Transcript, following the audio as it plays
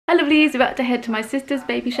Hi lovelies, we're about to head to my sister's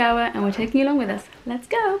baby shower and we're taking you along with us. Let's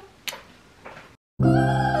go!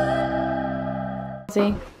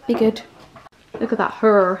 See, be good. Look at that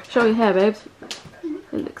hair. Show your hair, babes.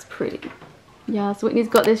 It looks pretty. Yeah, so Whitney's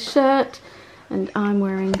got this shirt and I'm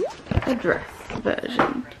wearing a dress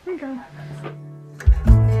version. There you go.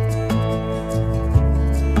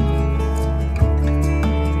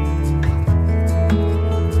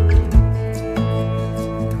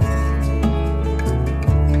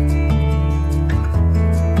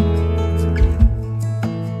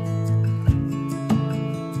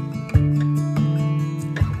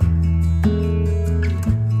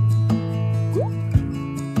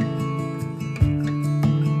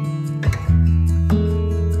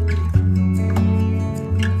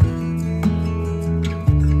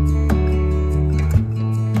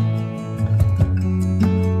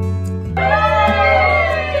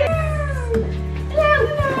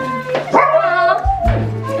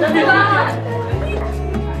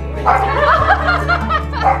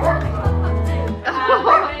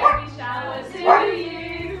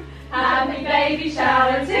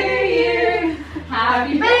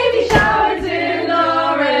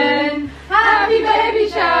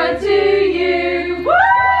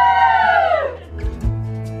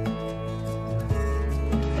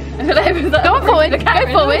 Go forward, go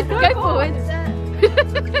forward, go forward.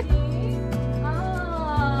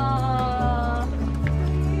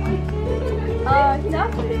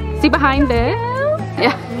 See behind there?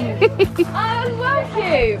 Yeah. Oh, well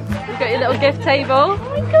cute. You've got your little gift table. Oh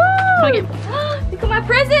my god. Look at my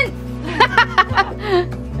present.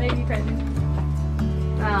 Baby present.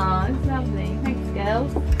 Oh, it's lovely. Thanks,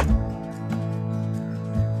 girls.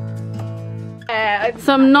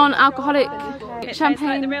 Some non-alcoholic champagne.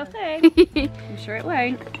 Like the real thing. I'm sure it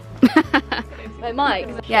won't. Like Mike.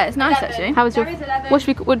 Yeah, it's nice actually. How was your?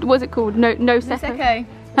 What was it called? No Secco.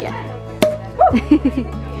 Yeah.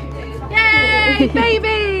 Yay,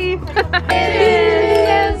 baby!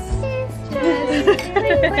 Cheers!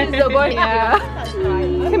 Yeah.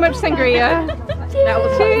 Too much sangria. That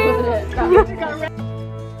was fun, wasn't it?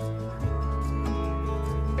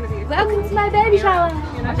 Welcome to my baby shower.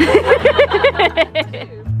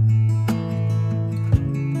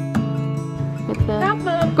 With the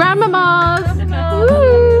grandmamas. Woo.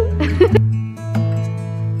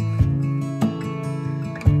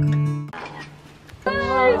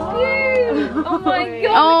 Oh my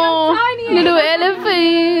god, oh, tiny little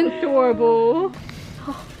elephant. Adorable.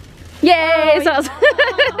 Yay! So I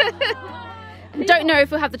don't know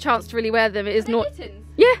if we'll have the chance to really wear them. It is not.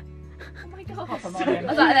 Yeah. Oh my god. I was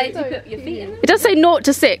like, you put your feet in. It does say 0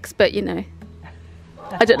 to 6, but you know.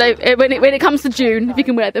 I don't know when it comes to June if you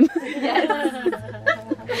can wear them. Yes.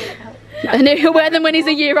 And if he'll wear them when he's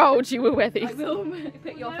a year old, you will wear these. I will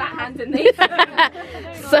put your fat hand in these.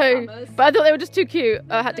 So, but I thought they were just too cute.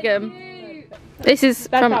 I had to get them. This is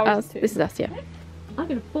from us. This is us, yeah. I'm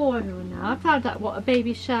going to bore everyone now. I found out what a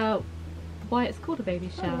baby shower, why it's called a baby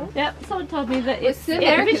shower. Yep, someone told me that It's an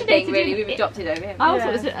American thing, really. We've adopted over here. I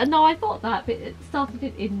also was, no, I thought that, but it started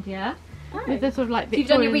in India. With the sort of like Victorian... You've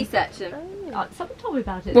done your research then? Someone told me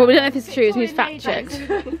about it. Well, we don't know if it's true, it's who's fact checked.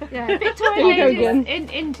 Yeah, Victorian ladies in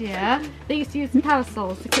India, they used to use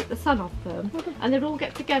parasols to keep the sun off them, and they'd all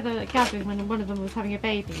get together at a gathering when one of them was having a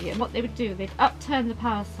baby, and what they would do, they'd upturn the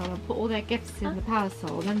parasol and put all their gifts in the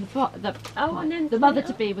parasol, and then the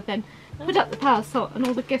mother-to-be would then put up the parasol and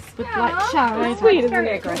all the gifts would like shower over. Sweet, isn't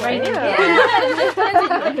it?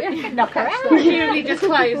 Knock her out. Usually just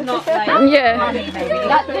clothes, not like Yeah.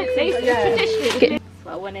 traditionally. That's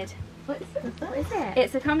what I wanted. What is it?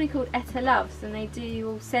 It's a company called Etta Loves, and they do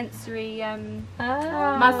all sensory muslins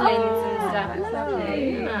and stuff. It's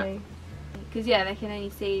lovely. Because yeah, they can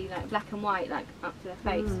only see like black and white, like up to their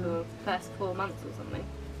face for the first 4 months or something.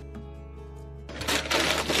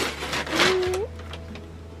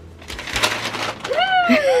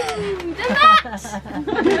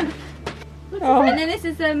 And then this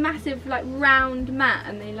is a massive like round mat,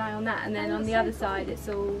 and they lie on that, and then on the other side it's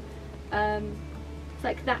all it's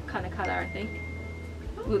like that kind of colour, I think.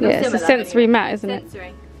 Well, Yeah, it's a sensory mat, isn't it?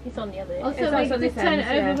 Sensory. It's on the other end. Also, we just turn it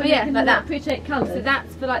over when yeah, you like that. appreciate colours. So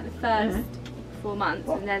that's for like the first 4 months,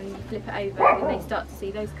 and then you flip it over and they start to see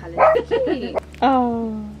those colours.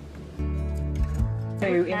 Oh.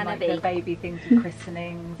 In like the baby things and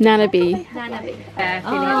christenings. Nana Bee. Nana Bee.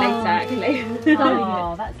 Feeling it later actually.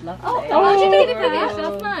 Oh, that's lovely. Oh, what did you do for this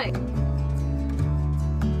last night?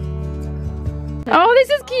 Oh, this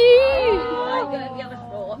is cute.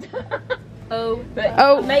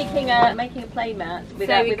 Making a play mat.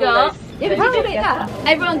 So we got.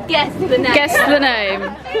 Everyone guess the name. Guess the name.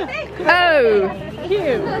 Oh.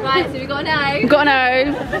 cute. Right, so we got an O. Got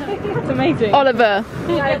an O. It's amazing. Oliver.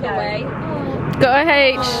 Way. Got a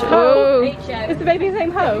H. Oh. Is the baby's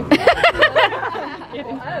name Ho?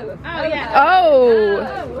 Oh yeah. Oh.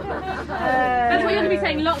 That's what you're going to be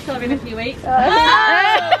saying lots of in a few weeks.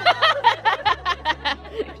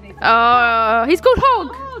 Oh, he's called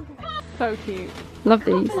Hog. So cute. Love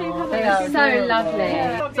these. They are so lovely.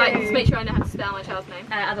 Right, just make sure I know how to spell my child's name.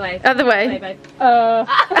 Other way. Other way.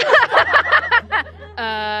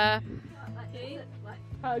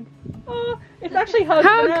 Hug. Oh, it's actually Hug.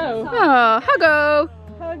 Hug. No. Oh, Huggo.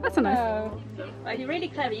 Hug. That's a nice. No. Right, you're really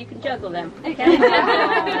clever. You can juggle them. Okay.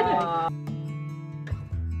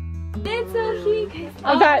 It's so cute.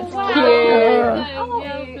 Oh, that's wow. cute. So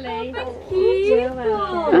lovely. That's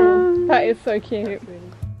cute. That is so cute.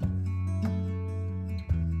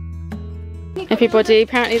 Everybody,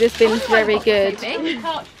 apparently this bin's very good.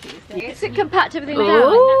 It's compact everything down.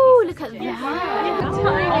 Oh, look at that.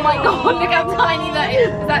 Oh my god, look how tiny that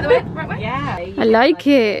is. Is that the way? Right way? Yeah. I like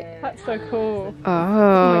it. That's so cool. Oh.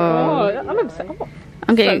 Oh, I'm obsessed.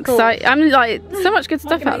 I'm getting so cool. excited. I'm like, so much good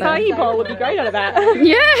stuff out there. Acai bowl would be great out of that.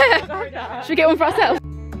 Yeah. Should we get one for ourselves?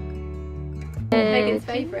 Megan's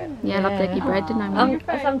favourite. Yeah, I loved eggy bread, didn't I, Mum?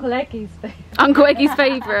 That's Uncle Eggie's thing. Uncle Eggy's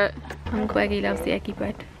favourite. Uncle Eggy loves the eggy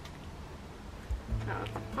bread.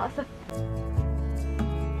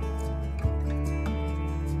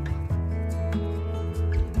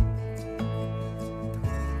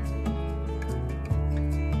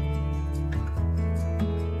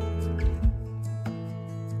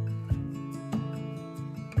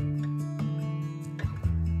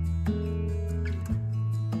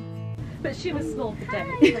 But she was small for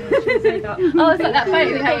Debbie. Oh, it's like that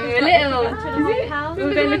photo we had when we were little. We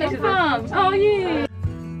were going to look at the farm. Oh, yeah.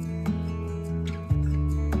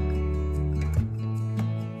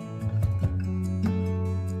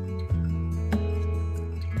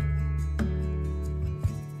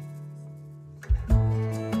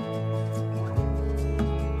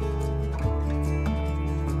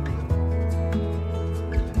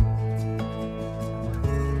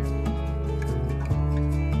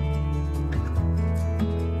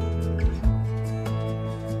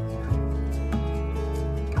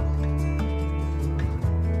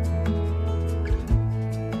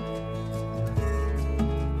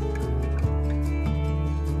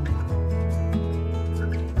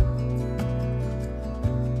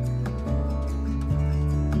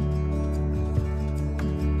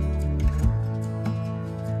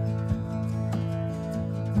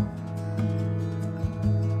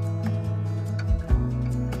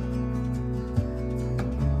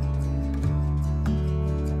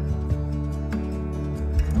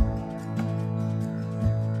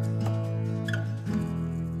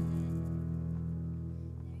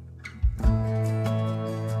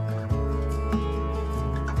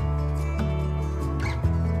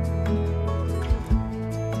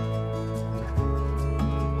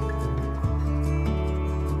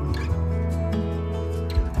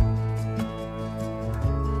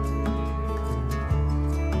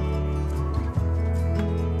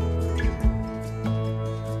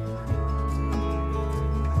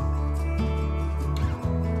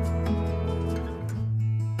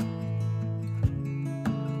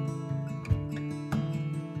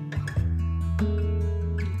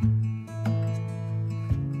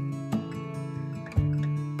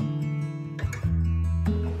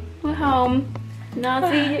 We're home.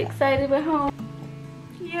 Nazi, you excited we're home?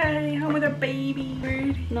 Yay, home with a baby.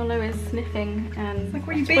 Nolo is sniffing and Like,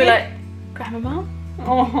 where you we're been? like, Grandma,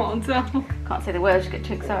 Oh, no. can't say the words, you get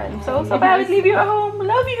too excited. I'm so bad to leave you at home. I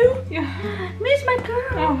love you. Yeah. Miss my girl.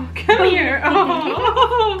 Oh, come here.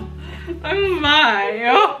 Oh, oh my.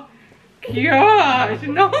 Oh, gosh.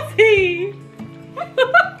 Nosy.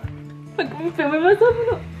 I'm filming myself.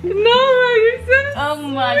 No, you're so Oh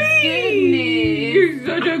my sweet. goodness. You're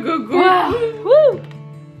such a good girl. Wow. Woo.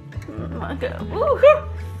 Oh my God. Woo.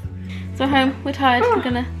 So home, we're tired. We're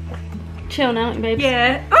gonna chill now, babes.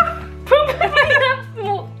 Yeah. Probably have some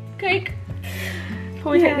more cake.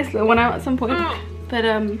 Probably take this little one out at some point. But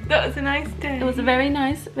That was a nice day. it was a very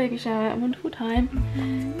nice baby shower, a wonderful time.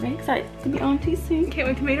 Very excited to be aunties soon. Can't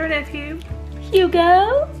wait to meet our nephew.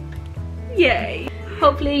 Hugo. Yay.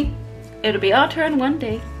 Hopefully it'll be our turn one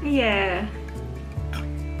day. Yeah.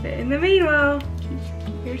 But in the meanwhile,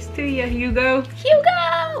 here's to you, Hugo.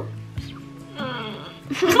 Hugo!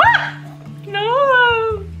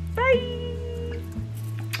 No. Bye.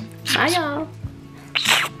 Bye y'all.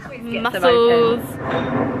 Muscles.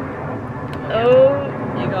 Oh.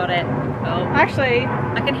 You got it. Oh. Actually,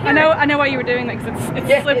 I can hear I know why you were doing that because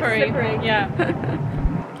it's slippery. slippery. Yeah.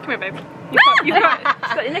 Come here, babe. You've got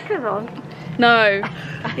She's got your knickers on. No.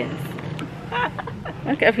 Yes.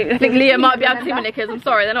 Okay, I think Leah might be able to see my knickers. I'm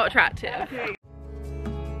sorry, they're not attractive.